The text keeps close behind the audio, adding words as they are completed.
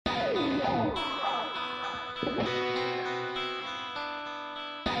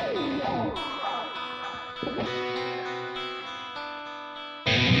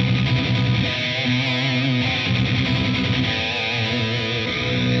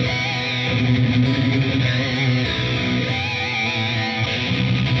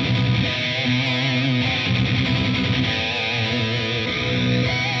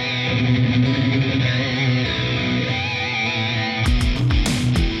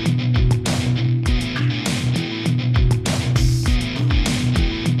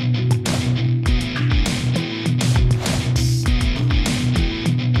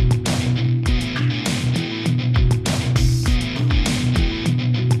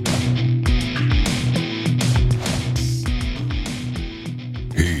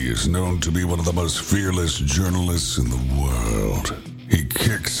known to be one of the most fearless journalists in the world. He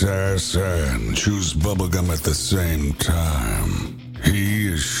kicks ass and chews bubblegum at the same time. He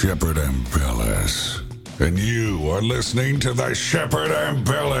is Shepard Ambellas. And you are listening to the Shepard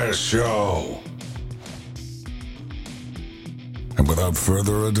Ambellas Show. And without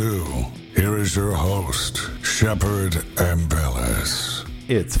further ado, here is your host, Shepard Ambellas.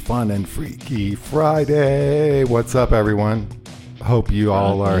 It's Fun and Freaky Friday. What's up, everyone? Hope you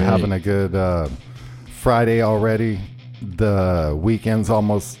all are having a good Friday already. The weekend's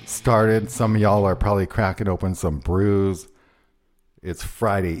almost started. Some of y'all are probably cracking open some brews. It's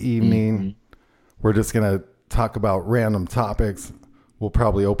Friday evening. Mm-hmm. We're just going to talk about random topics. We'll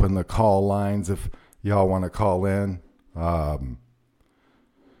probably open the call lines if y'all want to call in. We'll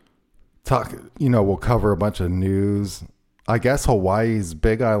cover a bunch of news. I guess Hawaii's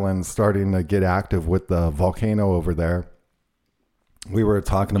Big Island starting to get active with the volcano over there. We were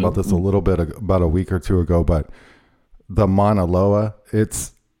talking about this a little bit about a week or two ago, but the Mauna Loa,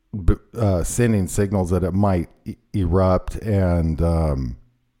 it's sending signals that it might erupt, and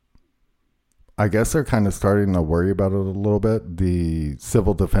I guess they're kind of starting to worry about it a little bit. The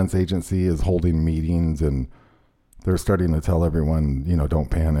Civil Defense Agency is holding meetings, and they're starting to tell everyone, don't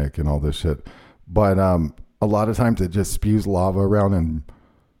panic and all this shit. But a lot of times it just spews lava around and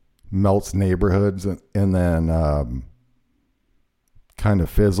melts neighborhoods and then kind of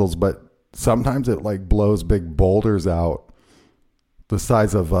fizzles. But sometimes it like blows big boulders out the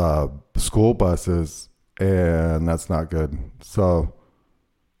size of school buses, and that's not good. So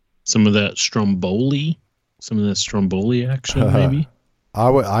some of that Stromboli action, maybe. I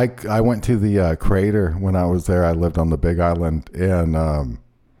went to the crater when I was there. I lived on the Big Island, and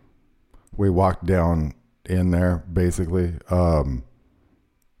we walked down in there. Basically,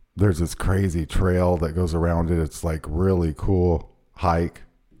 there's this crazy trail that goes around it. It's like really cool hike,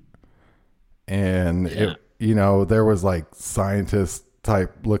 and there was like scientist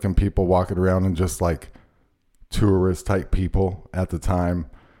type looking people walking around and just like tourist type people at the time.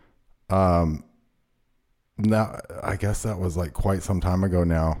 Now, I guess that was like quite some time ago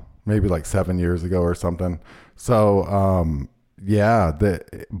now, maybe like 7 years ago or something. So,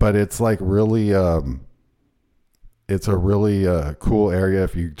 but it's like really, it's a really cool area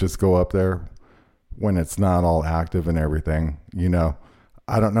if you just go up there when it's not all active and everything,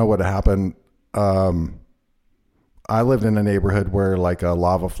 I don't know what happened. I lived in a neighborhood where like a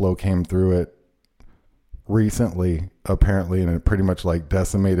lava flow came through it recently, apparently, and it pretty much like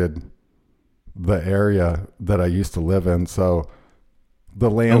decimated the area that I used to live in. So the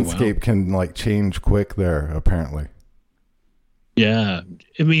landscape can like change quick there, apparently. Yeah.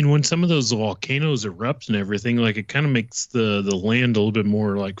 I mean, when some of those volcanoes erupt and everything, like it kind of makes the land a little bit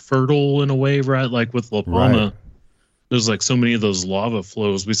more like fertile in a way, right? Like with La Palma, right. There's like so many of those lava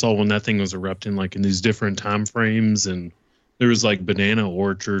flows. We saw when that thing was erupting, like in these different time frames, and there was like banana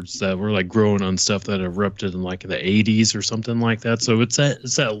orchards that were like growing on stuff that erupted in like the 80s or something like that. So it's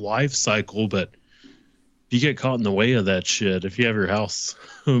that life cycle, but if you get caught in the way of that shit, if you have your house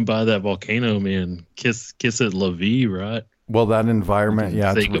by that volcano, man, kiss it la vie, right? Well, that environment,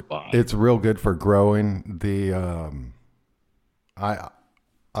 yeah, it's real good for growing.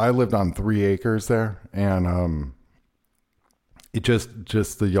 I lived on 3 acres there, and it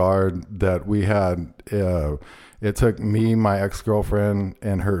just the yard that we had. It took me, my ex-girlfriend,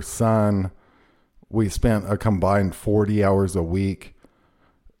 and her son. We spent a combined 40 hours a week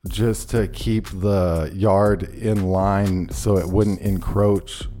just to keep the yard in line so it wouldn't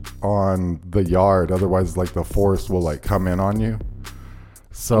encroach on the yard. Otherwise, like the forest will like come in on you.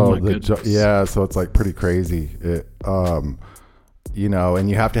 So so it's like pretty crazy. It, and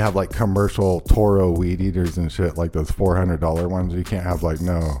you have to have like commercial Toro weed eaters and shit, like those $400 ones. You can't have like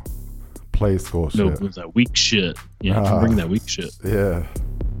no play school shit. No, that weak shit. Yeah, bring that weak shit. Yeah.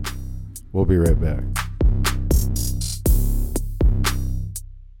 We'll be right back.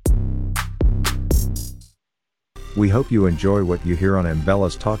 We hope you enjoy what you hear on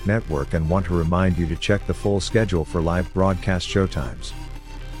Ambellas Talk Network and want to remind you to check the full schedule for live broadcast showtimes.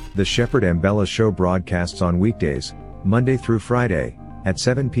 The Shepard Ambellas Show broadcasts on weekdays, Monday through Friday, at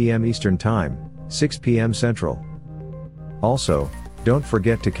 7 p.m. Eastern Time, 6 p.m. Central. Also, don't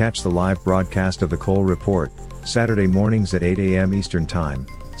forget to catch the live broadcast of the Cole Report, Saturday mornings at 8 a.m. Eastern Time,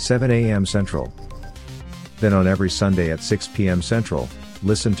 7 a.m. Central. Then on every Sunday at 6 p.m. Central,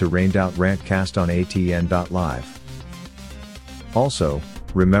 listen to Rained Out Rantcast on atn.live. Also,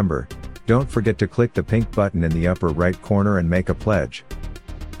 remember, don't forget to click the pink button in the upper right corner and make a pledge.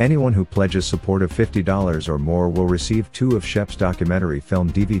 Anyone who pledges support of $50 or more will receive 2 of Shep's documentary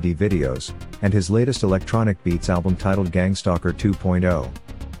film DVD videos, and his latest electronic beats album titled Gangstalker 2.0.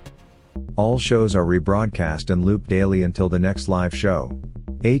 All shows are rebroadcast and looped daily until the next live show.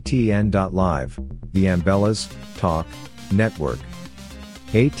 ATN.live, the Ambellas Talk Network.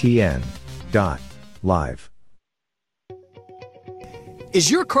 ATN.live.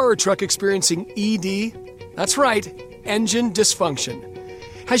 Is your car or truck experiencing ED? That's right, engine dysfunction.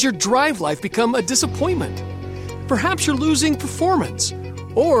 Has your drive life become a disappointment? Perhaps you're losing performance,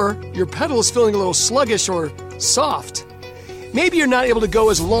 or your pedal is feeling a little sluggish or soft. Maybe you're not able to go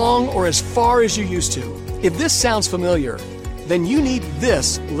as long or as far as you used to. If this sounds familiar, then you need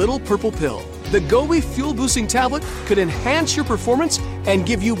this little purple pill. The Gobi Fuel Boosting Tablet could enhance your performance and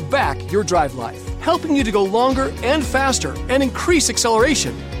give you back your drive life, helping you to go longer and faster and increase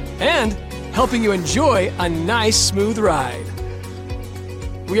acceleration, and helping you enjoy a nice, smooth ride.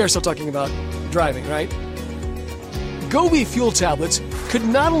 We are still talking about driving, right? Gobi Fuel Tablets could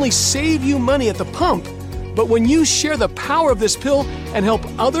not only save you money at the pump, but when you share the power of this pill and help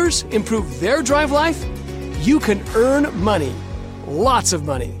others improve their drive life, you can earn money. Lots of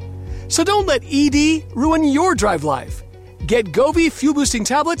money. So don't let ED ruin your drive life. Get Gobi Fuel Boosting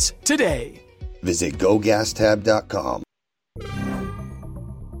Tablets today. Visit GoGasTab.com.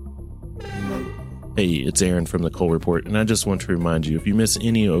 Hey, it's Aaron from the Coal Report, and I just want to remind you, if you miss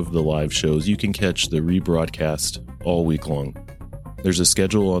any of the live shows, you can catch the rebroadcast all week long. There's a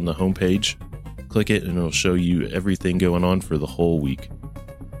schedule on the homepage. Click it and it'll show you everything going on for the whole week.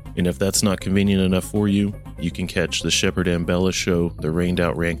 And if that's not convenient enough for you, you can catch the Shepherd and Bella Show, the Rained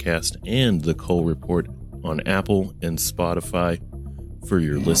Out Rantcast, and the Coal Report on Apple and Spotify for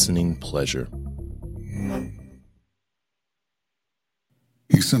your listening pleasure.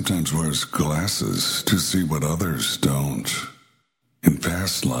 He sometimes wears glasses to see what others don't. In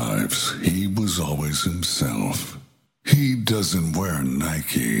past lives, he was always himself. He doesn't wear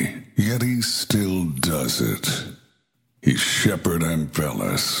Nike, yet he still does it. He's Shepherd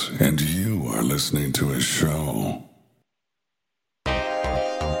Ambellas, and you are listening to his show.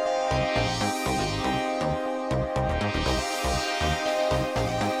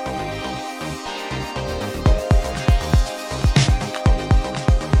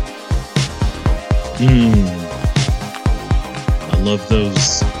 I love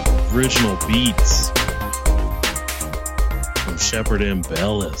those original beats from Shepherd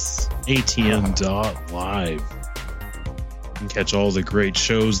Ambellas. ATN.live. You can catch all the great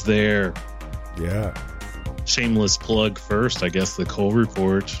shows there. Yeah. Shameless plug first, I guess, the Coal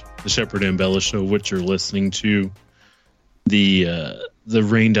Report, the Shepherd Ambellas Show, which you're listening to, the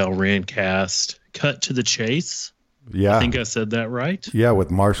Rained Out Rantcast, Cut to the Chase. Yeah. I think I said that right. Yeah, with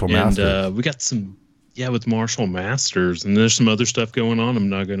Marshall Masters. And we got some, with Marshall Masters, and there's some other stuff going on I'm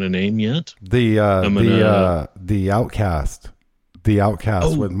not going to name yet. The Outcast. The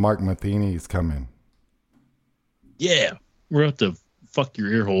Outcast with Mark Matheny is coming. Yeah. We're about to fuck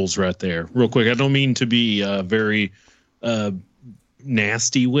your ear holes right there. Real quick. I don't mean to be very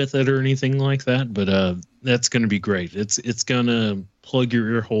nasty with it or anything like that, but that's going to be great. It's going to plug your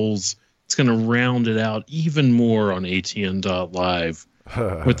ear holes. It's going to round it out even more on ATN.live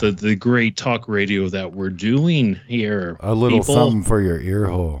with the great talk radio that we're doing here. A little something for your ear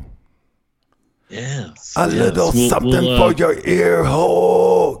hole. Yes. A little something for your ear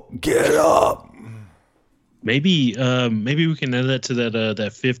hole. Get up. Maybe we can add that to that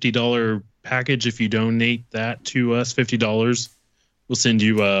 $50 package. If you donate that to us, $50, we'll send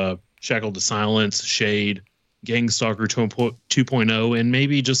you Shackled to Silence, Shade, Gangstalker 2.0, and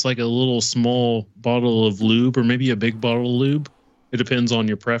maybe just like a little small bottle of lube, or maybe a big bottle of lube. It depends on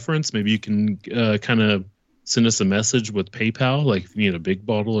your preference. Maybe you can kind of send us a message with PayPal, like if you need a big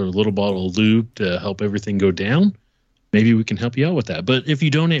bottle or a little bottle of lube to help everything go down. Maybe we can help you out with that. But if you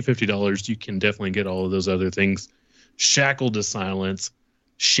donate $50, you can definitely get all of those other things. Shackled to Silence,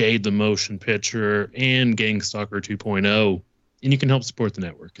 Shade the Motion Picture, and Gangstalker 2.0. And you can help support the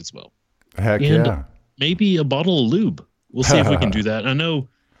network as well. Heck and yeah. Maybe a bottle of lube. We'll see if we can do that. I know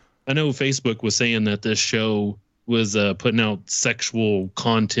Facebook was saying that this show was putting out sexual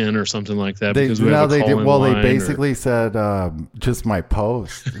content or something like that. They basically said just my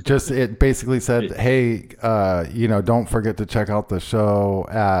post. It basically said, hey, don't forget to check out the show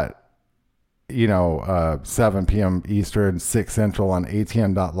at 7 p.m. Eastern, 6 Central on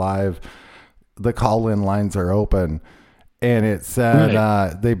ATN.live. The call-in lines are open. And it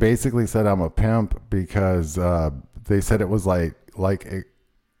said, they basically said I'm a pimp because they said it was like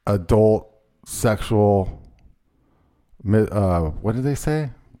adult sexual, what did they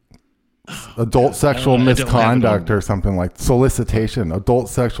say? Adult sexual misconduct or something like solicitation, adult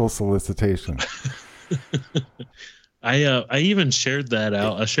sexual solicitation. I even shared that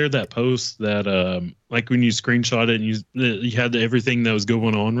out. I shared that post that like when you screenshot it and you had everything that was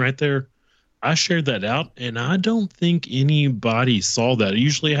going on right there. I shared that out, and I don't think anybody saw that. I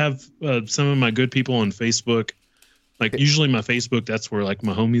usually have some of my good people on Facebook. Like usually my Facebook, that's where like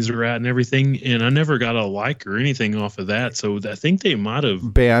my homies are at and everything. And I never got a like or anything off of that. So I think they might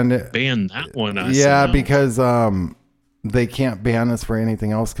have banned it. Banned that one. Yeah, because they can't ban us for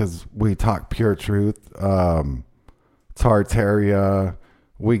anything else because we talk pure truth. Tartaria,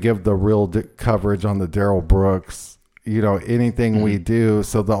 we give the real coverage on the Daryl Brooks. Anything we do.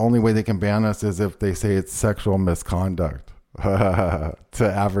 So the only way they can ban us is if they say it's sexual misconduct to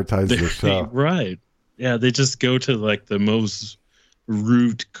advertise the show. Right. Yeah, they just go to like the most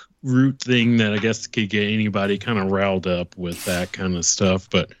root thing that I guess could get anybody kind of riled up with that kind of stuff.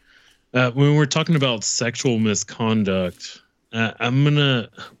 But when we're talking about sexual misconduct,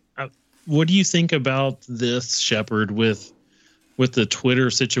 what do you think about this, Shepard, with the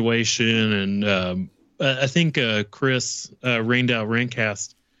Twitter situation? And I think Chris Rained Out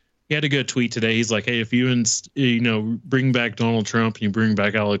Rantcast, he had a good tweet today. He's like, hey, if you bring back Donald Trump and you bring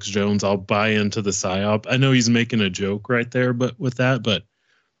back Alex Jones, I'll buy into the PSYOP. I know he's making a joke right there, but with that, I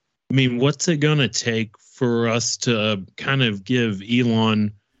mean, what's it going to take for us to kind of give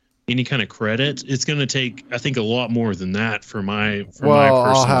Elon any kind of credit? It's going to take, I think, a lot more than that for my personal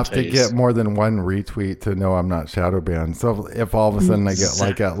I'll have taste. to get more than one retweet to know I'm not shadow banned. So if all of a sudden I get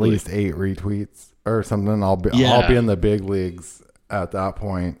like at least 8 retweets or something, I'll be in the big leagues at that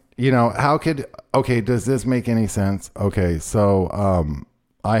point. Does this make any sense? Okay, so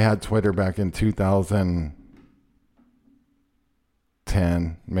I had Twitter back in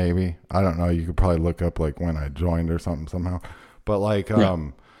 2010, maybe. I don't know. You could probably look up like when I joined or something somehow. But like,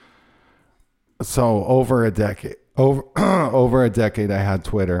 so over a decade, over a decade, I had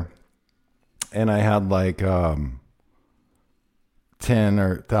Twitter, and I had like 10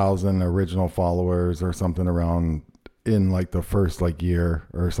 or 1,000 original followers or something around in like the first like year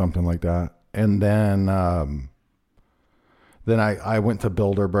or something like that. And then I went to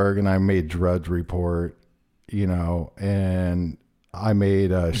Bilderberg and I made Drudge Report, and I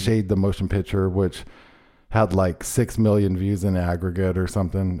made Shade the Motion Picture, which had like 6 million views in aggregate or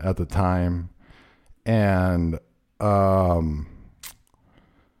something at the time. And I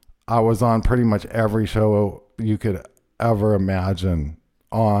was on pretty much every show you could ever imagine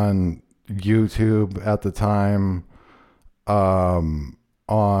on YouTube at the time, on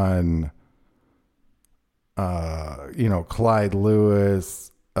Clyde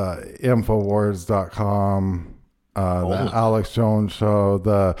Lewis, Infowars.com, the Alex Jones Show,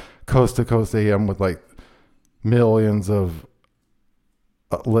 the Coast to Coast AM with like millions of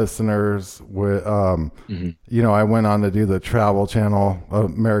listeners. With I went on to do the Travel Channel,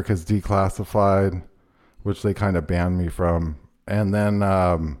 America's Declassified, which they kind of banned me from, and then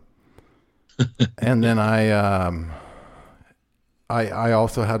I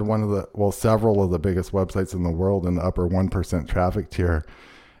also had several of the biggest websites in the world in the upper 1% traffic tier.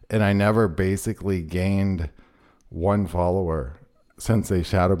 And I never basically gained one follower since they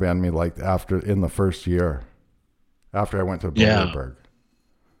shadow banned me, like in the first year after I went to Bilderberg.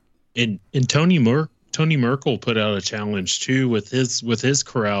 And Tony Merkel put out a challenge too with his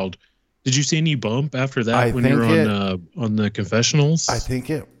crowd. Did you see any bump after that when you were on the confessionals? I think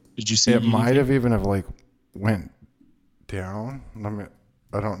did you see it might have even like went down.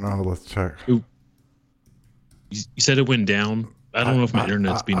 I don't know. Let's check. You said it went down. I don't know if my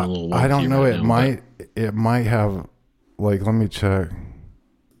internet's been a little wonky. I don't know. Right It might have. Like, let me check.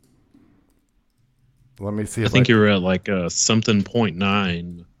 Let me see. I think you were at like something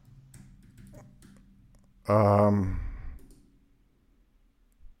 0.9.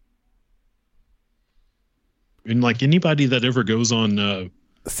 And like anybody that ever goes on.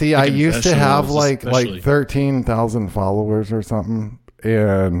 See, I used to have like 13,000 followers or something,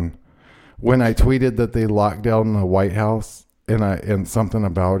 and when I tweeted that they locked down the White House and something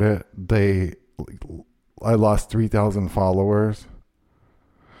about it, I lost 3,000 followers.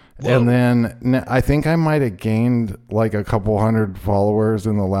 Whoa. And then I think I might have gained like a couple hundred followers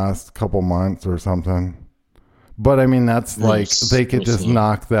in the last couple months or something. But I mean, that's like they could just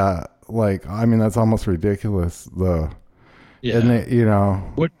knock that. Like, I mean, that's almost ridiculous. Yeah. And they,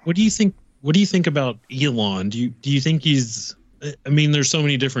 what do you think? What do you think about Elon? Do you think he's? I mean, there's so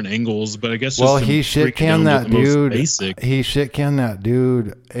many different angles, but I guess he shit canned that dude. He shit canned that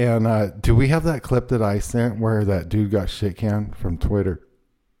dude. And do we have that clip that I sent where that dude got shit canned from Twitter?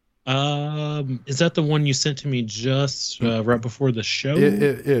 Is that the one you sent to me just right before the show?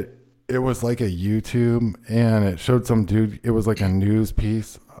 It was like a YouTube, and it showed some dude. It was like a news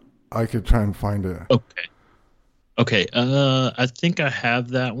piece. I could try and find it. Okay. I think I have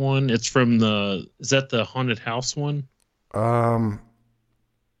that one. It's from is that the haunted house one?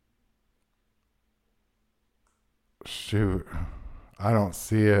 Shoot, I don't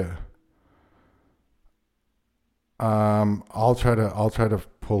see it. I'll try to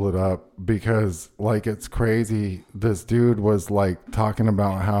pull it up because like it's crazy. This dude was like talking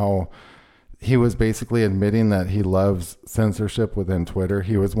about how he was basically admitting that he loves censorship within Twitter.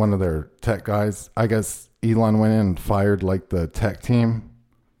 He was one of their tech guys. I guess Elon went in and fired like the tech team.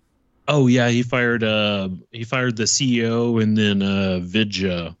 Oh yeah, he fired the CEO and then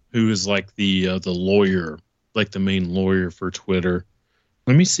Vidya, who is like the lawyer, like the main lawyer for Twitter.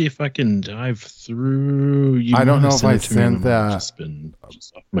 Let me see if I can dive through. I don't know if I sent that. Just been off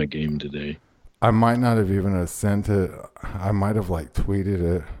my game today. I might not have even sent it. I might have like tweeted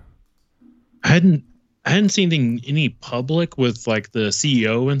it. I hadn't seen any public with like the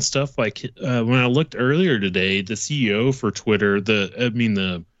CEO and stuff. Like when I looked earlier today, the CEO for Twitter,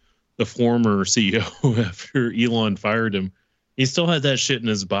 the former CEO after Elon fired him, he still had that shit in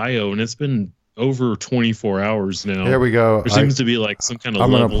his bio, and it's been over 24 hours now. Here we go. There seems to be like some kind of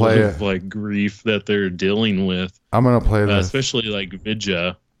level of like grief that they're dealing with. I'm gonna play this, especially like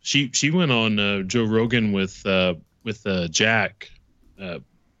Vidya. She went on Joe Rogan with Jack.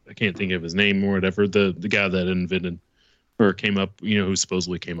 I can't think of his name or whatever. The guy that invented or came up, who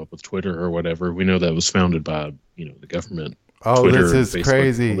supposedly came up with Twitter or whatever. We know that was founded by the government. Oh, Twitter, this is Facebook,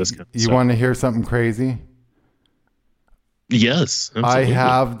 crazy. This kind of You stuff. want to hear something crazy? Yes, absolutely. I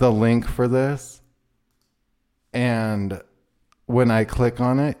have the link for this, and when I click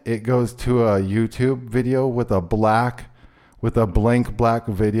on it, it goes to a YouTube video with a blank black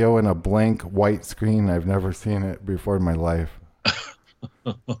video and a blank white screen. I've never seen it before in my life.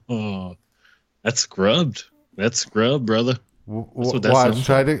 Oh, that's scrubbed. That's scrubbed, brother. That's what that Watch. sounds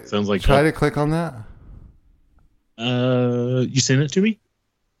Try like. to Sounds like try to click on that. You sent it to me?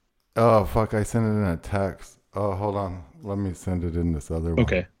 Oh fuck! I sent it in a text. Oh, hold on. Let me send it in this other one.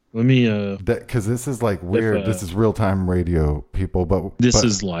 Okay. Let me because this is like weird. This is real time radio, people. But this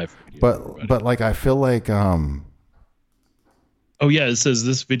is live. Radio, but like I feel like Oh yeah, it says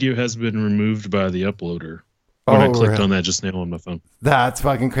this video has been removed by the uploader. When I clicked on that just now on my phone. That's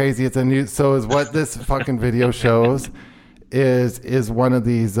fucking crazy. It's a new. So is what this fucking video shows is one of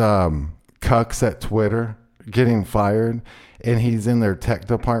these cucks at Twitter getting fired, and he's in their tech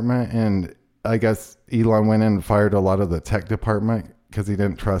department, and I guess Elon went in and fired a lot of the tech department because he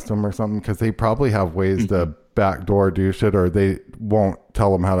didn't trust them or something, because they probably have ways to backdoor do shit, or they won't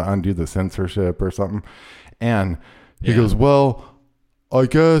tell them how to undo the censorship or something. And he goes, well, I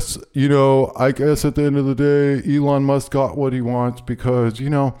guess at the end of the day, Elon Musk got what he wants because,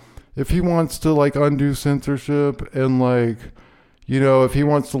 if he wants to like undo censorship and like, if he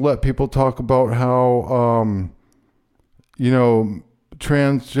wants to let people talk about how,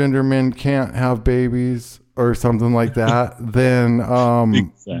 transgender men can't have babies or something like that, then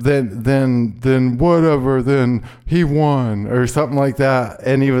then whatever, then he won or something like that.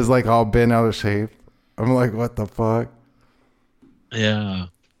 And he was like all bent out of shape. I'm like, what the fuck? Yeah.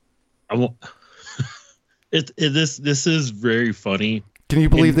 This is very funny. Can you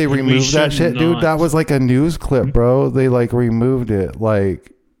believe they removed that shit, dude? That was like a news clip, bro. They like removed it.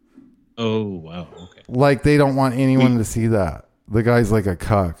 Like, oh wow, okay. Like they don't want anyone to see that. The guy's like a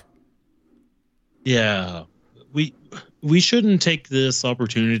cuck. Yeah. We shouldn't take this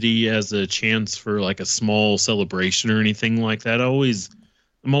opportunity as a chance for like a small celebration or anything like that.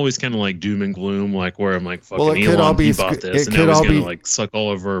 I'm always kind of like doom and gloom, like where I'm like, fucking Elon, he bought this, and now he's gonna like suck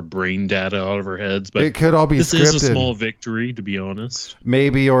all of our brain data out of our heads. But it could all be this scripted. is a small victory, to be honest.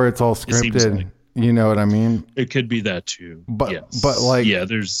 Maybe, or it's all scripted. Like, you know what I mean? It could be that too. But yes. but like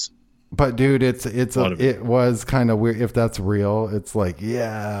there's. But dude, it was kind of weird. If that's real, it's like,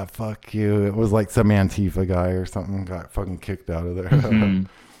 yeah, fuck you. It was like some Antifa guy or something got fucking kicked out of there. Mm-hmm.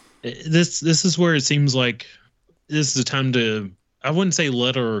 This is where it seems like this is the time to, I wouldn't say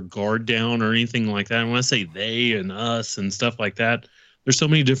let our guard down or anything like that. When I say they and us and stuff like that, there's so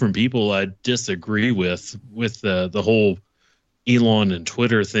many different people I disagree with the whole Elon and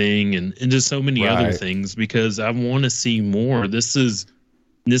Twitter thing and just so many other things, because I want to see more. This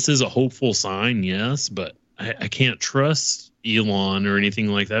is a hopeful sign, yes, but I can't trust Elon or anything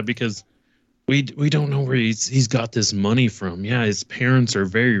like that because we don't know where he's got this money from. Yeah, his parents are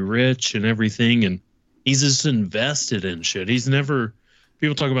very rich and everything, and he's just invested in shit. He's never.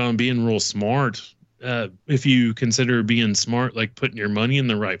 People talk about him being real smart. If you consider being smart, like putting your money in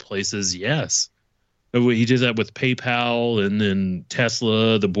the right places, yes. But he did that with PayPal and then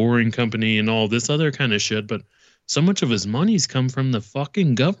Tesla, the Boring Company, and all this other kind of shit. But so much of his money's come from the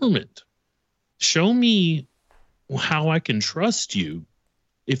fucking government. Show me how I can trust you.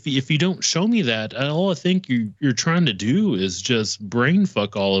 If you don't show me that, all I think you're trying to do is just brain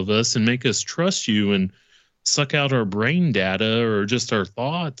fuck all of us and make us trust you and suck out our brain data or just our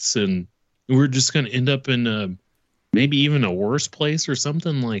thoughts, and we're just going to end up in maybe even a worse place or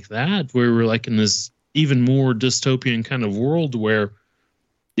something like that, where we're like in this even more dystopian kind of world where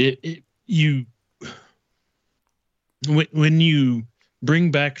when you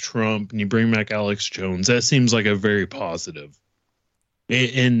bring back Trump and you bring back Alex Jones, that seems like a very positive,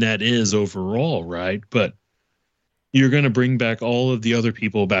 and that is overall, right? But you're going to bring back all of the other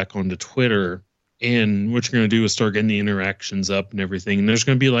people back onto Twitter, and what you're going to do is start getting the interactions up and everything. And there's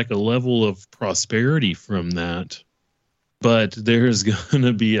going to be like a level of prosperity from that, but there's going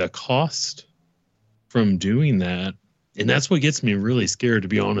to be a cost from doing that. And that's what gets me really scared, to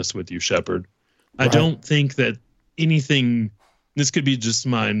be honest with you, Shepard. Right. I don't think that anything, this could be just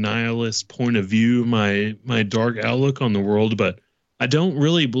my nihilist point of view, my dark outlook on the world, but I don't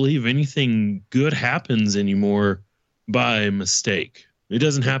really believe anything good happens anymore by mistake. It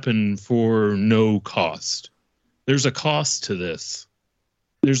doesn't happen for no cost. There's a cost to this.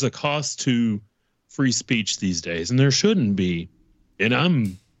 There's a cost to free speech these days, and there shouldn't be. And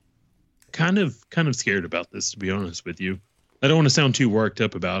I'm kind of scared about this, to be honest with you. I don't want to sound too worked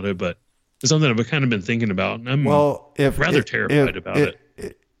up about it, but it's something I've kind of been thinking about, and I'm rather terrified about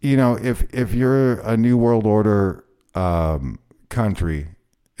it. You know, if you're a New World Order country,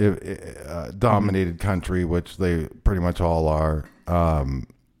 dominated country, which they pretty much all are,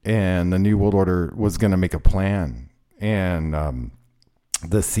 and the New World Order was going to make a plan, and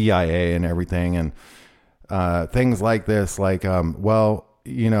the CIA and everything, and things like this, like,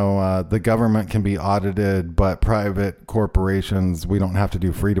 the government can be audited, but private corporations, we don't have to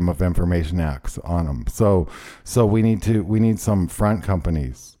do Freedom of Information Acts on them. So we need some front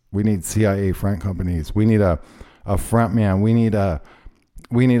companies. We need CIA front companies. We need a front man. We need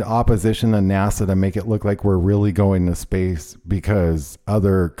opposition to NASA to make it look like we're really going to space, because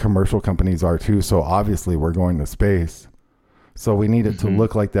other commercial companies are too. So obviously we're going to space. So we need it to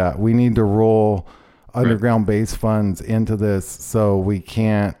look like that. We need to roll underground base funds into this, so we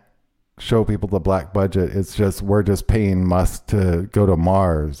can't show people the black budget. It's just, we're just paying Musk to go to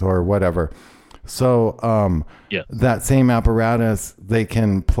Mars or whatever. So that same apparatus, they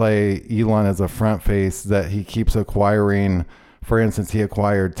can play Elon as a front face, that he keeps acquiring. For instance, he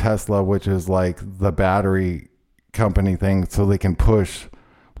acquired Tesla, which is like the battery company thing, so they can push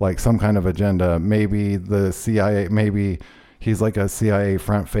like some kind of agenda. Maybe the CIA, maybe he's like a CIA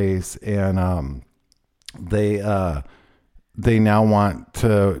front face, and they now want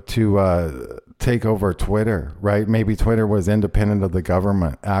to take over Twitter, right? Maybe Twitter was independent of the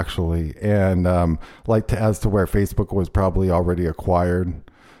government, actually, and as to where Facebook was probably already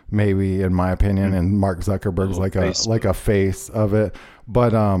acquired, maybe, in my opinion, and Mark Zuckerberg's like a face of it.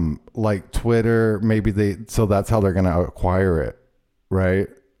 But like Twitter, maybe so that's how they're going to acquire it, right?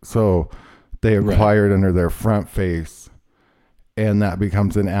 So they acquire it under their front face, and that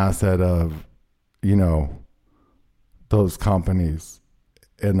becomes an asset of, those companies,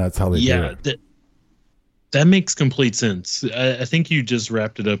 and that's how they do it. That makes complete sense. I think you just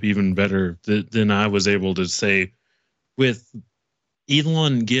wrapped it up even better than I was able to say. With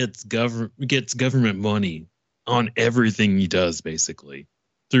Elon gets government money on everything he does, basically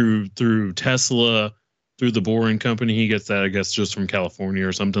through Tesla, through the Boring Company. He gets that, I guess, just from California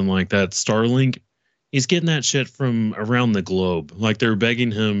or something like that. Starlink, he's getting that shit from around the globe. Like, they're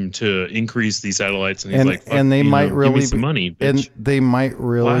begging him to increase these satellites, and he's like, and they might really give me some money, bitch. And they might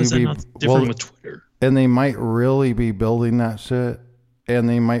really Why is that not different with Twitter? And they might really be building that shit, and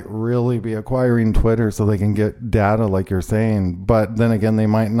they might really be acquiring Twitter so they can get data, like you're saying. But then again, they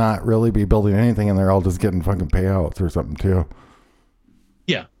might not really be building anything, and they're all just getting fucking payouts or something too.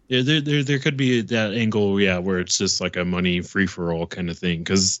 Yeah, there could be that angle, where it's just like a money free for all kind of thing.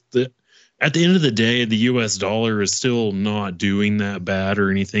 Because at the end of the day, the U.S. dollar is still not doing that bad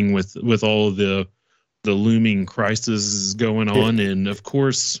or anything with all of the looming crisis going on. And of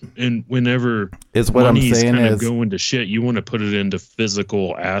course, and whenever money's kind of going to shit, you want to put it into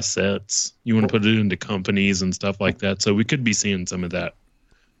physical assets. You want to put it into companies and stuff like that. So we could be seeing some of that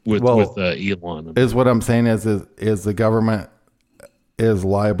with Elon. Is what I'm saying is the government is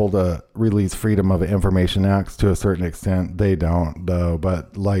liable to release Freedom of Information Acts to a certain extent. They don't, though,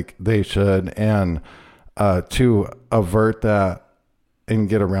 but like they should. And to avert that and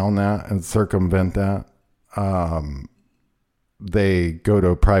get around that and circumvent that, they go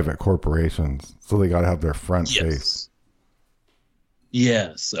to private corporations. So they got to have their front face.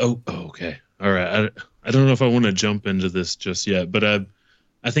 Yes. Oh, okay. All right. I don't know if I want to jump into this just yet, but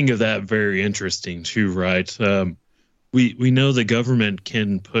I think of that very interesting too, right? We know the government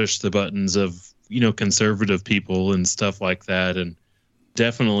can push the buttons of, conservative people and stuff like that. And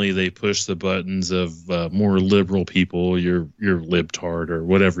definitely they push the buttons of more liberal people, your libtard or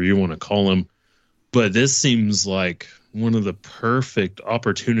whatever you want to call them. But this seems like one of the perfect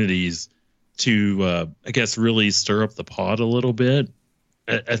opportunities to, I guess, really stir up the pot a little bit.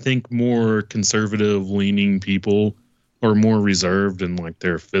 I think more conservative leaning people are more reserved in like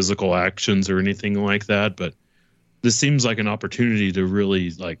their physical actions or anything like that. But this seems like an opportunity to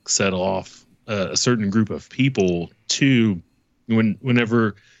really like set off a certain group of people to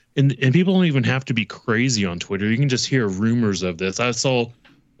whenever, and people don't even have to be crazy on Twitter. You can just hear rumors of this. I saw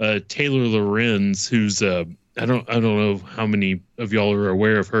Taylor Lorenz, who's I don't know how many of y'all are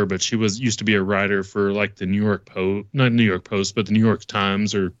aware of her, but she used to be a writer for like the New York Post, not New York Post, but the New York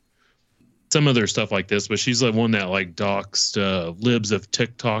Times or some other stuff like this. But she's the one that like doxed libs of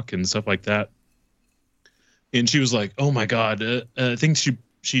TikTok and stuff like that. And she was like, "Oh my God!" I think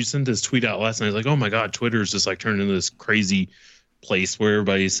she sent this tweet out last night. Like, "Oh my God, Twitter is just like turning into this crazy place where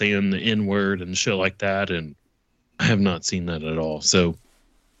everybody's saying the N word and shit like that." And I have not seen that at all. So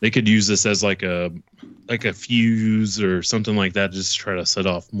they could use this as like a fuse or something like that, just to try to set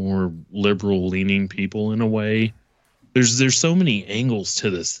off more liberal leaning people in a way. There's so many angles to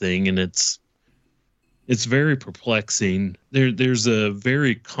this thing, and it's very perplexing. There's a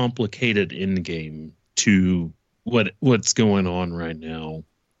very complicated end game to what's going on right now,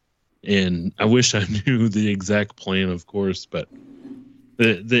 and I wish I knew the exact plan, of course, but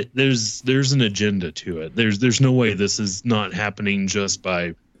there's an agenda to it. There's no way this is not happening just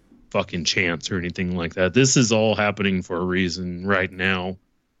by fucking chance or anything like that. This is all happening for a reason right now.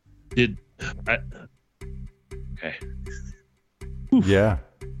 Okay. Yeah.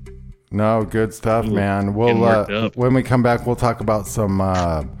 No, good stuff, man. We'll when we come back, we'll talk about some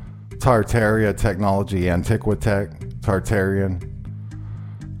Tartaria technology, Antiquatechand, Tartarian.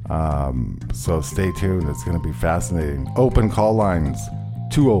 So stay tuned. It's going to be fascinating. Open call lines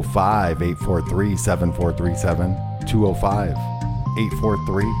 205-843-7437.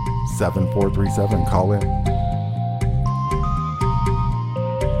 205-843-7437. Call in.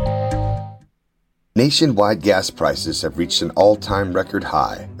 Nationwide gas prices have reached an all-time record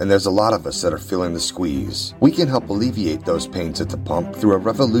high, and there's a lot of us that are feeling the squeeze. We can help alleviate those pains at the pump through a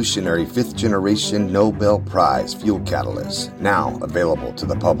revolutionary 5th-generation Nobel Prize fuel catalyst, now available to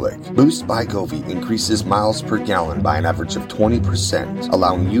the public. Boost by Govee increases miles per gallon by an average of 20%,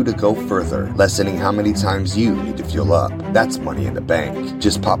 allowing you to go further, lessening how many times you need to fuel up. That's money in the bank.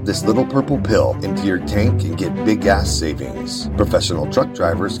 Just pop this little purple pill into your tank and get big gas savings. Professional truck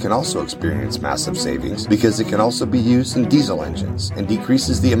drivers can also experience massive savings because it can also be used in diesel engines and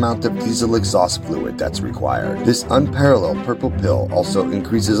decreases the amount of diesel exhaust fluid that's required. This unparalleled purple pill also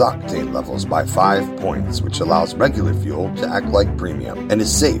increases octane levels by 5 points, which allows regular fuel to act like premium and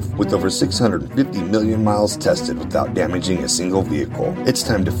is safe with over 650 million miles tested without damaging a single vehicle. It's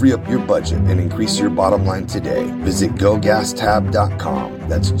time to free up your budget and increase your bottom line today. Visit GoGasTab.com.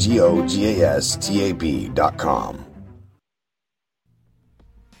 That's GoGasTab.com.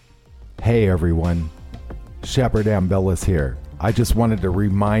 Hey everyone, Shepherd Ambellas here. I just wanted to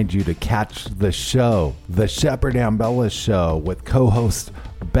remind you to catch the show, The Shepherd Ambellas Show, with co-hosts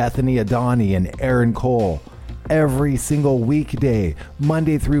Bethany Adani and Aaron Cole, every single weekday,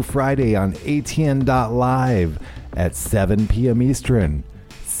 Monday through Friday on ATN.live at 7 p.m. Eastern,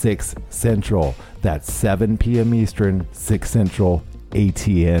 6 Central. That's 7 p.m. Eastern, 6 Central,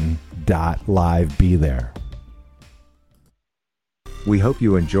 ATN.live. Be there. We hope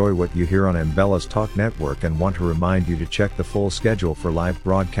you enjoy what you hear on Ambellas Talk Network and want to remind you to check the full schedule for live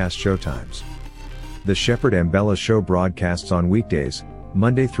broadcast showtimes. The Shepherd Ambellas Show broadcasts on weekdays,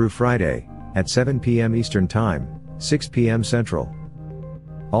 Monday through Friday, at 7 p.m. Eastern Time, 6 p.m. Central.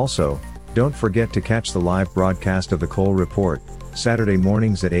 Also, don't forget to catch the live broadcast of the Cole Report, Saturday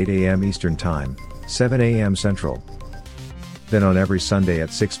mornings at 8 a.m. Eastern Time, 7 a.m. Central. Then on every Sunday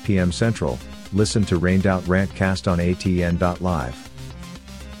at 6 p.m. Central, listen to Rained Out Rantcast on ATN.live.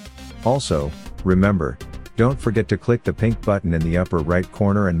 Also, remember, don't forget to click the pink button in the upper right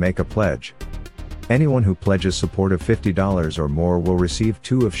corner and make a pledge. Anyone who pledges support of $50 or more will receive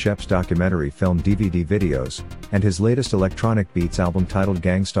 2 of Shep's documentary film DVD videos, and his latest electronic beats album titled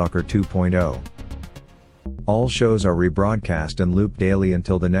Gangstalker 2.0. All shows are rebroadcast and looped daily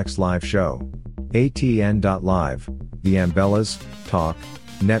until the next live show. ATN.live, the Ambellas Talk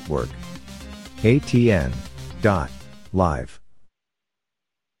Network. ATN.live.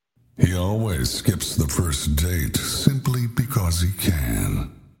 He always skips the first date simply because he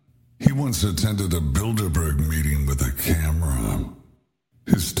can. He once attended a Bilderberg meeting with a camera.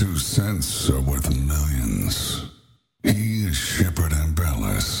 His 2 cents are worth millions. He is Shepherd and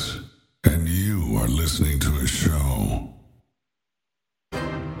Bellis, and you are listening to his show.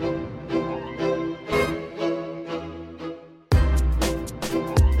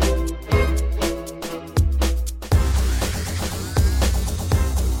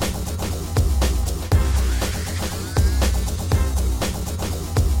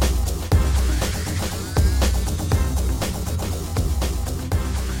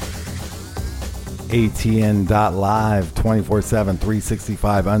 ATN.live, 24/7,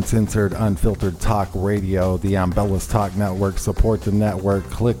 365, uncensored, unfiltered talk radio. The Ambellas Talk Network. Support the network.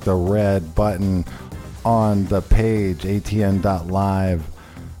 Click the red button on the page, ATN.live.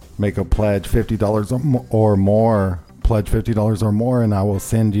 Make a pledge, $50 or more. Pledge $50 or more, and I will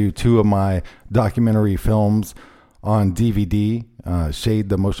send you 2 of my documentary films on DVD, Shade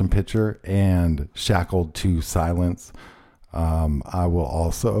the Motion Picture and Shackled to Silence. I will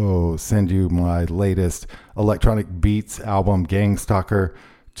also send you my latest electronic beats album, Gangstalker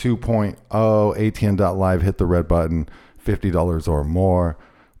 2.0, ATN.live. Hit the red button, $50 or more.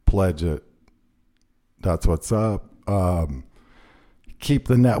 Pledge it. That's what's up. Keep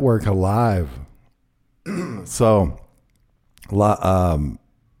the network alive. So,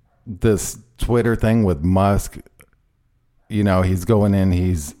 this Twitter thing with Musk, you know, he's going in,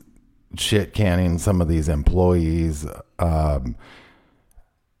 he's shit canning some of these employees.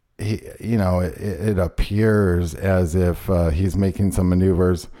 It appears as if he's making some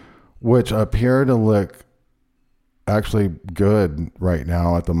maneuvers which appear to look actually good right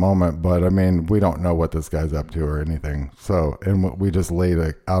now at the moment, but I mean, we don't know what this guy's up to or anything. So, and we just laid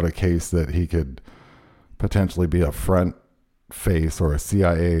out a case that he could potentially be a front face or a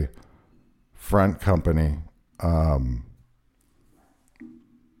CIA front company.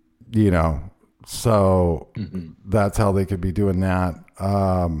 So that's how they could be doing that.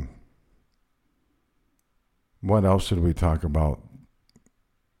 What else should we talk about?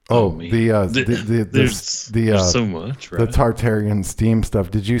 There's so much, right? The Tartarian steam stuff.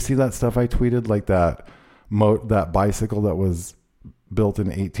 Did you see that stuff I tweeted? Like that bicycle that was built in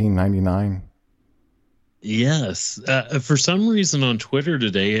 1899? Yes. For some reason on Twitter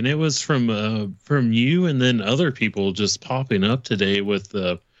today, and it was from you and then other people just popping up today with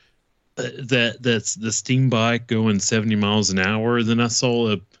that's the steam bike going 70 miles an hour. Then I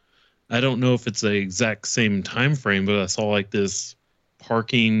saw I don't know if it's the exact same time frame, but I saw like this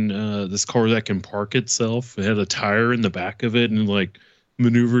parking, this car that can park itself. It had a tire in the back of it and like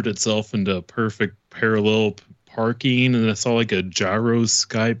maneuvered itself into perfect parallel parking. And I saw like a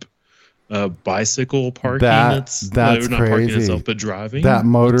gyroscope bicycle parking. That's not crazy. Parking itself, but driving. That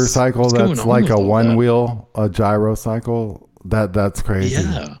motorcycle that's like a one wheel, a gyrocycle. That's crazy.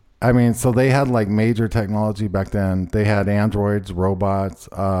 Yeah. I mean, so they had like major technology back then. They had androids, robots.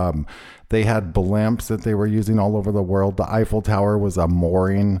 They had blimps that they were using all over the world. The Eiffel Tower was a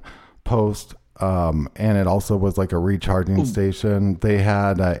mooring post, and it also was like a recharging station. They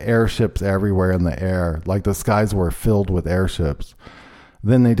had airships everywhere in the air. Like the skies were filled with airships.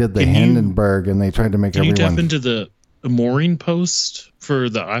 Then they did the Hindenburg, and they tried to make everyone... Can you tap into the mooring post for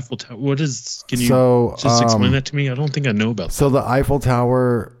the Eiffel Tower? Can you just explain that to me? I don't think I know about that. So the Eiffel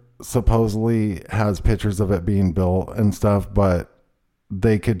Tower supposedly has pictures of it being built and stuff, but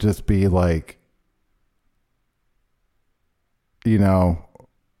they could just be like,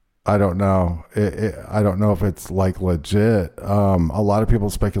 I don't know. I don't know if it's like legit. A lot of people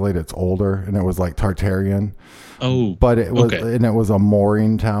speculate it's older and it was like Tartarian. Oh, but it was, okay. And it was a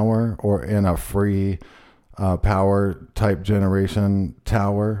mooring tower or in a free power type generation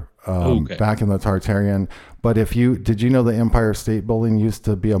tower back in the Tartarian. But did you know the Empire State Building used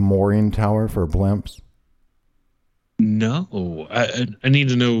to be a mooring tower for blimps? No, I need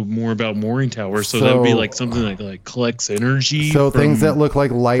to know more about mooring towers. So that would be like something that like collects energy. So things that look like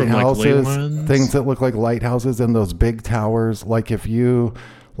lighthouses, things that look like lighthouses, and those big towers. Like if you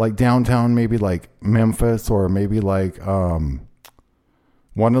like downtown, maybe like Memphis or maybe like one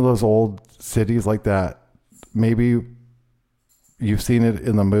of those old cities like that. Maybe you've seen it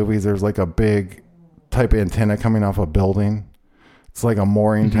in the movies. There's like a big type of antenna coming off a building. It's like a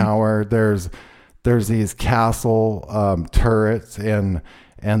mooring tower. There's these castle turrets and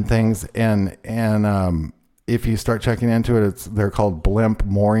things and if you start checking into it, they're called blimp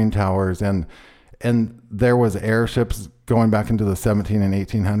mooring towers, and there was airships going back into the 17 and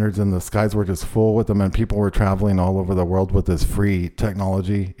 1800s, and the skies were just full with them, and people were traveling all over the world with this free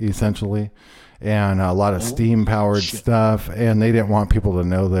technology essentially, and a lot of steam powered stuff, and they didn't want people to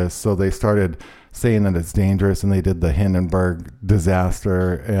know this, so they started saying that it's dangerous, and they did the Hindenburg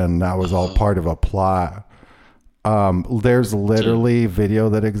disaster, and that was all part of a plot. There's literally video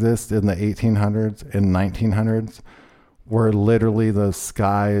that exists in the 1800s and 1900s where literally the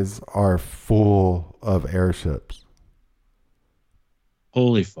skies are full of airships.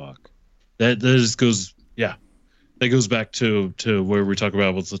 Holy fuck. That just goes, yeah. That goes back to where we talk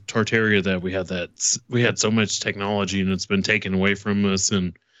about with the Tartaria, that we had so much technology and it's been taken away from us,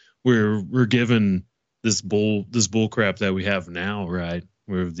 and we're given this bull crap that we have now, right?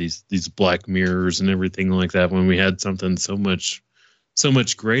 Where these black mirrors and everything like that, when we had something so much so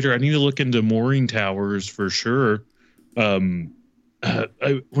much greater. I need to look into mooring towers for sure. When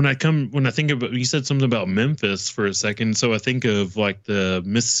I think about, you said something about Memphis for a second, so I think of like the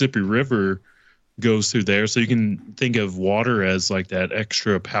Mississippi River goes through there, so you can think of water as like that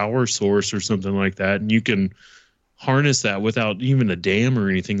extra power source or something like that, and you can harness that without even a dam or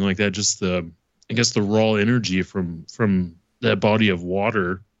anything like that. Just the raw energy from that body of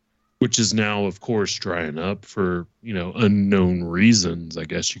water, which is now, of course, drying up for unknown reasons, I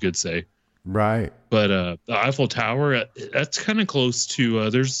guess you could say. Right. But the Eiffel Tower, that's kind of close to.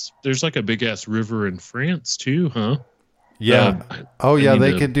 There's like a big ass river in France too, huh? Yeah.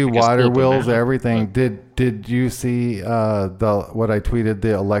 They could do water wheels, everything. Did you see what I tweeted,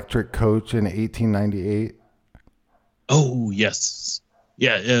 the electric coach in 1898? Oh yes,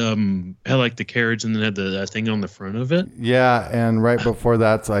 yeah. Had like the carriage and then had that thing on the front of it. Yeah, and right before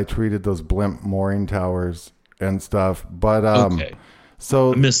that, I tweeted those blimp mooring towers and stuff. But okay.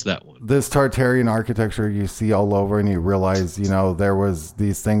 So I missed that one. This Tartarian architecture you see all over, and you realize, there was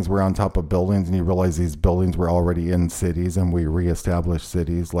these things were on top of buildings, and you realize these buildings were already in cities, and we reestablished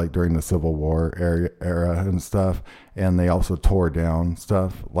cities like during the Civil War era and stuff. And they also tore down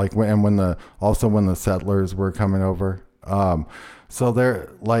stuff like when the settlers were coming over. So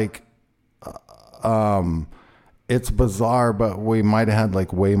they're like, it's bizarre, but we might have had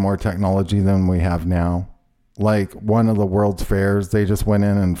like way more technology than we have now. Like one of the World's Fairs, they just went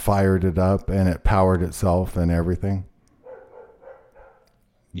in and fired it up, and it powered itself and everything.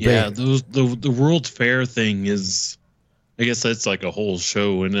 Yeah, the World's Fair thing is, I guess that's like a whole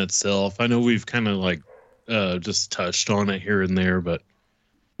show in itself. I know we've kind of like just touched on it here and there, but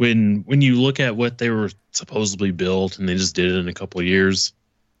when you look at what they were supposedly built and they just did it in a couple of years,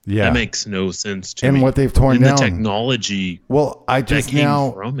 that makes no sense to me. And what they've torn down, the technology. Well, I just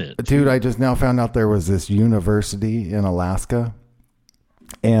now, from it, dude, I just now found out there was this university in Alaska,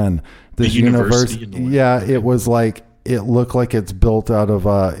 and this university, it was like, it looked like it's built out of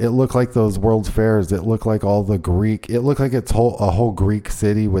it looked like those World's Fairs. It looked like all the Greek. It looked like it's a whole Greek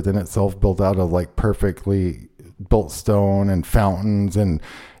city within itself, built out of like perfectly built stone and fountains, and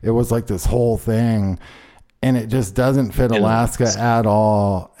it was like this whole thing. And it just doesn't fit Alaska at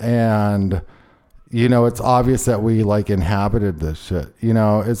all. And, it's obvious that we like inhabited this shit.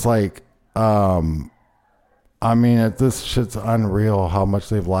 It's like, this shit's unreal how much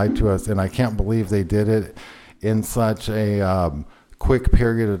they've lied to us. And I can't believe they did it in such a quick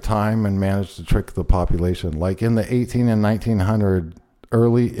period of time and managed to trick the population. Like in the 18 and 1900,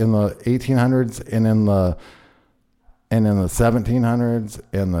 early in the 1800s and in the 1700s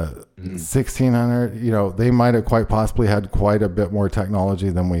and the 1600s, they might have quite possibly had quite a bit more technology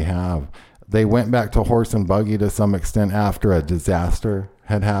than we have. They went back to horse and buggy to some extent after a disaster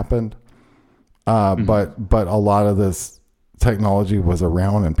had happened. But a lot of this technology was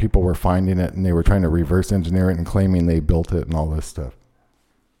around, and people were finding it, and they were trying to reverse engineer it and claiming they built it and all this stuff.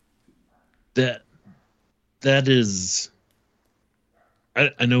 That is,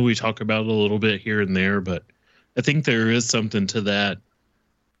 I know we talk about it a little bit here and there, but I think there is something to that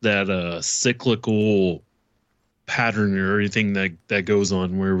cyclical pattern or anything that goes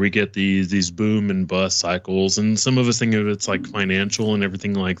on where we get these boom and bust cycles, and some of us think of it's like financial and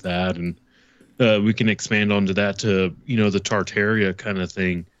everything like that, and we can expand onto that to the Tartaria kind of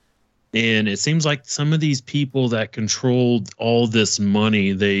thing. And it seems like some of these people that controlled all this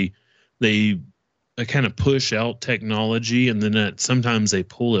money, they kind of push out technology, and then sometimes they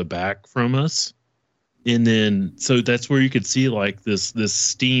pull it back from us. And then, so that's where you could see like this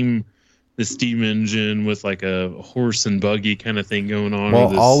steam engine with like a horse and buggy kind of thing going on.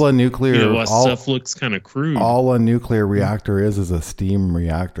 Well, all a nuclear stuff looks kind of crude. All a nuclear reactor is a steam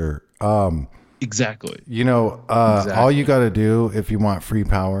reactor. Exactly. All you got to do if you want free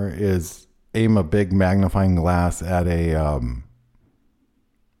power is aim a big magnifying glass at a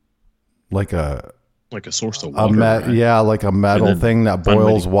like a source of water. Like a metal thing that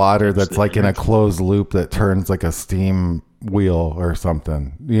boils water that's like in a closed loop that turns like a steam wheel or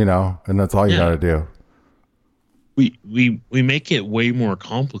something, and that's all you got to do. We make it way more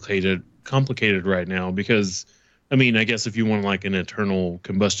complicated right now because, I guess if you want like an internal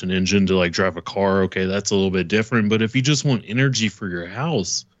combustion engine to like drive a car, okay, that's a little bit different. But if you just want energy for your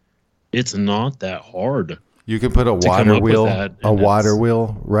house, it's not that hard. You can put a water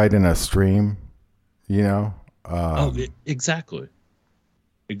wheel right in a stream. Exactly.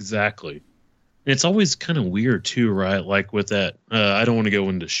 It's always kind of weird too, right? Like with that, I don't want to go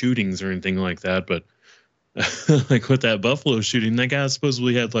into shootings or anything like that, but like with that Buffalo shooting, that guy